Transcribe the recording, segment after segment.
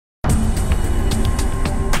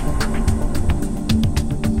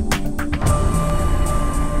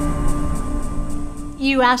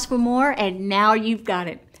You asked for more, and now you've got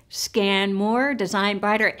it. Scan more, design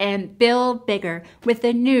brighter, and build bigger with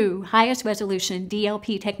the new highest resolution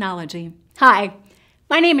DLP technology. Hi,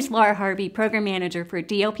 my name is Laura Harvey, Program Manager for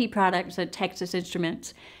DLP Products at Texas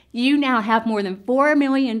Instruments. You now have more than 4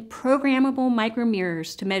 million programmable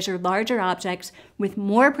micromirrors to measure larger objects with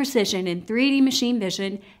more precision in 3D machine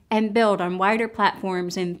vision and build on wider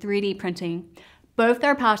platforms in 3D printing. Both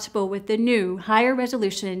are possible with the new higher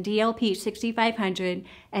resolution DLP6500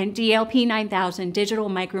 and DLP9000 digital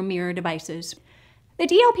micromirror devices. The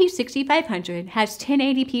DLP6500 has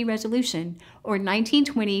 1080p resolution, or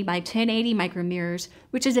 1920 by 1080 micromirrors,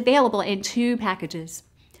 which is available in 2 packages.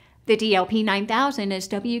 The DLP9000 is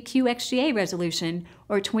WQXGA resolution,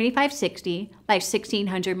 or 2560 by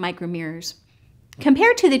 1600 micromirrors.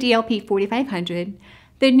 Compared to the DLP4500,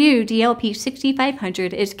 the new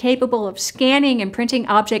DLP6500 is capable of scanning and printing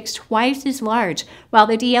objects twice as large, while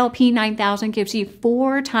the DLP9000 gives you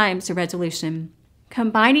 4 times the resolution.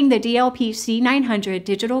 Combining the DLP900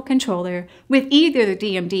 digital controller with either the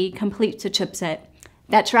DMD completes the chipset.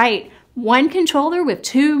 That's right, one controller with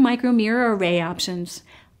 2 micromirror array options.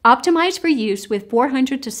 Optimized for use with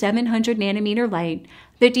 400 to 700 nanometer light,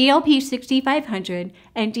 the DLP6500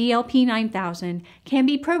 and DLP9000 can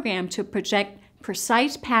be programmed to project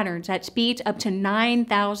precise patterns at speeds up to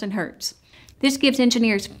 9,000 Hz. This gives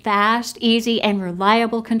engineers fast, easy, and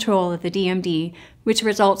reliable control of the DMD, which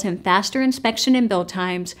results in faster inspection and build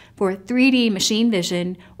times for 3D machine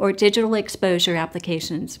vision or digital exposure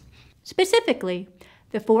applications. Specifically,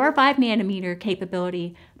 the 4 or 5 nanometer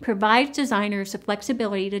capability provides designers the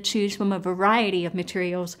flexibility to choose from a variety of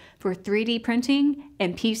materials for 3D printing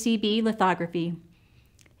and PCB lithography.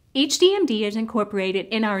 Each DMD is incorporated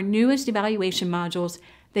in our newest evaluation modules,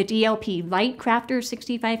 the DLP LightCrafter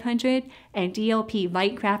 6500 and DLP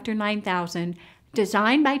LightCrafter 9000,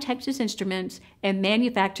 designed by Texas Instruments and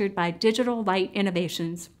manufactured by Digital Light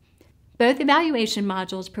Innovations. Both evaluation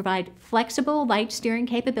modules provide flexible light steering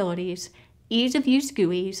capabilities, ease-of-use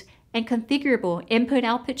GUIs, and configurable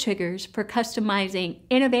input-output triggers for customizing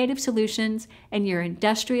innovative solutions in your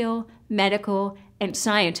industrial, medical, and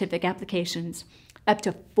scientific applications. Up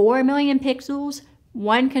to 4 million pixels,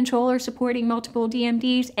 1 controller supporting multiple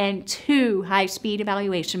DMDs, and 2 high-speed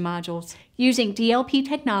evaluation modules. Using DLP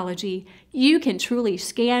technology, you can truly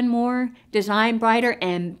scan more, design brighter,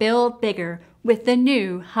 and build bigger with the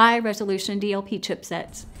new high-resolution DLP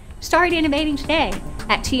chipsets. Start innovating today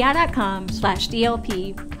at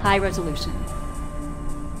ti.com/DLP high resolution.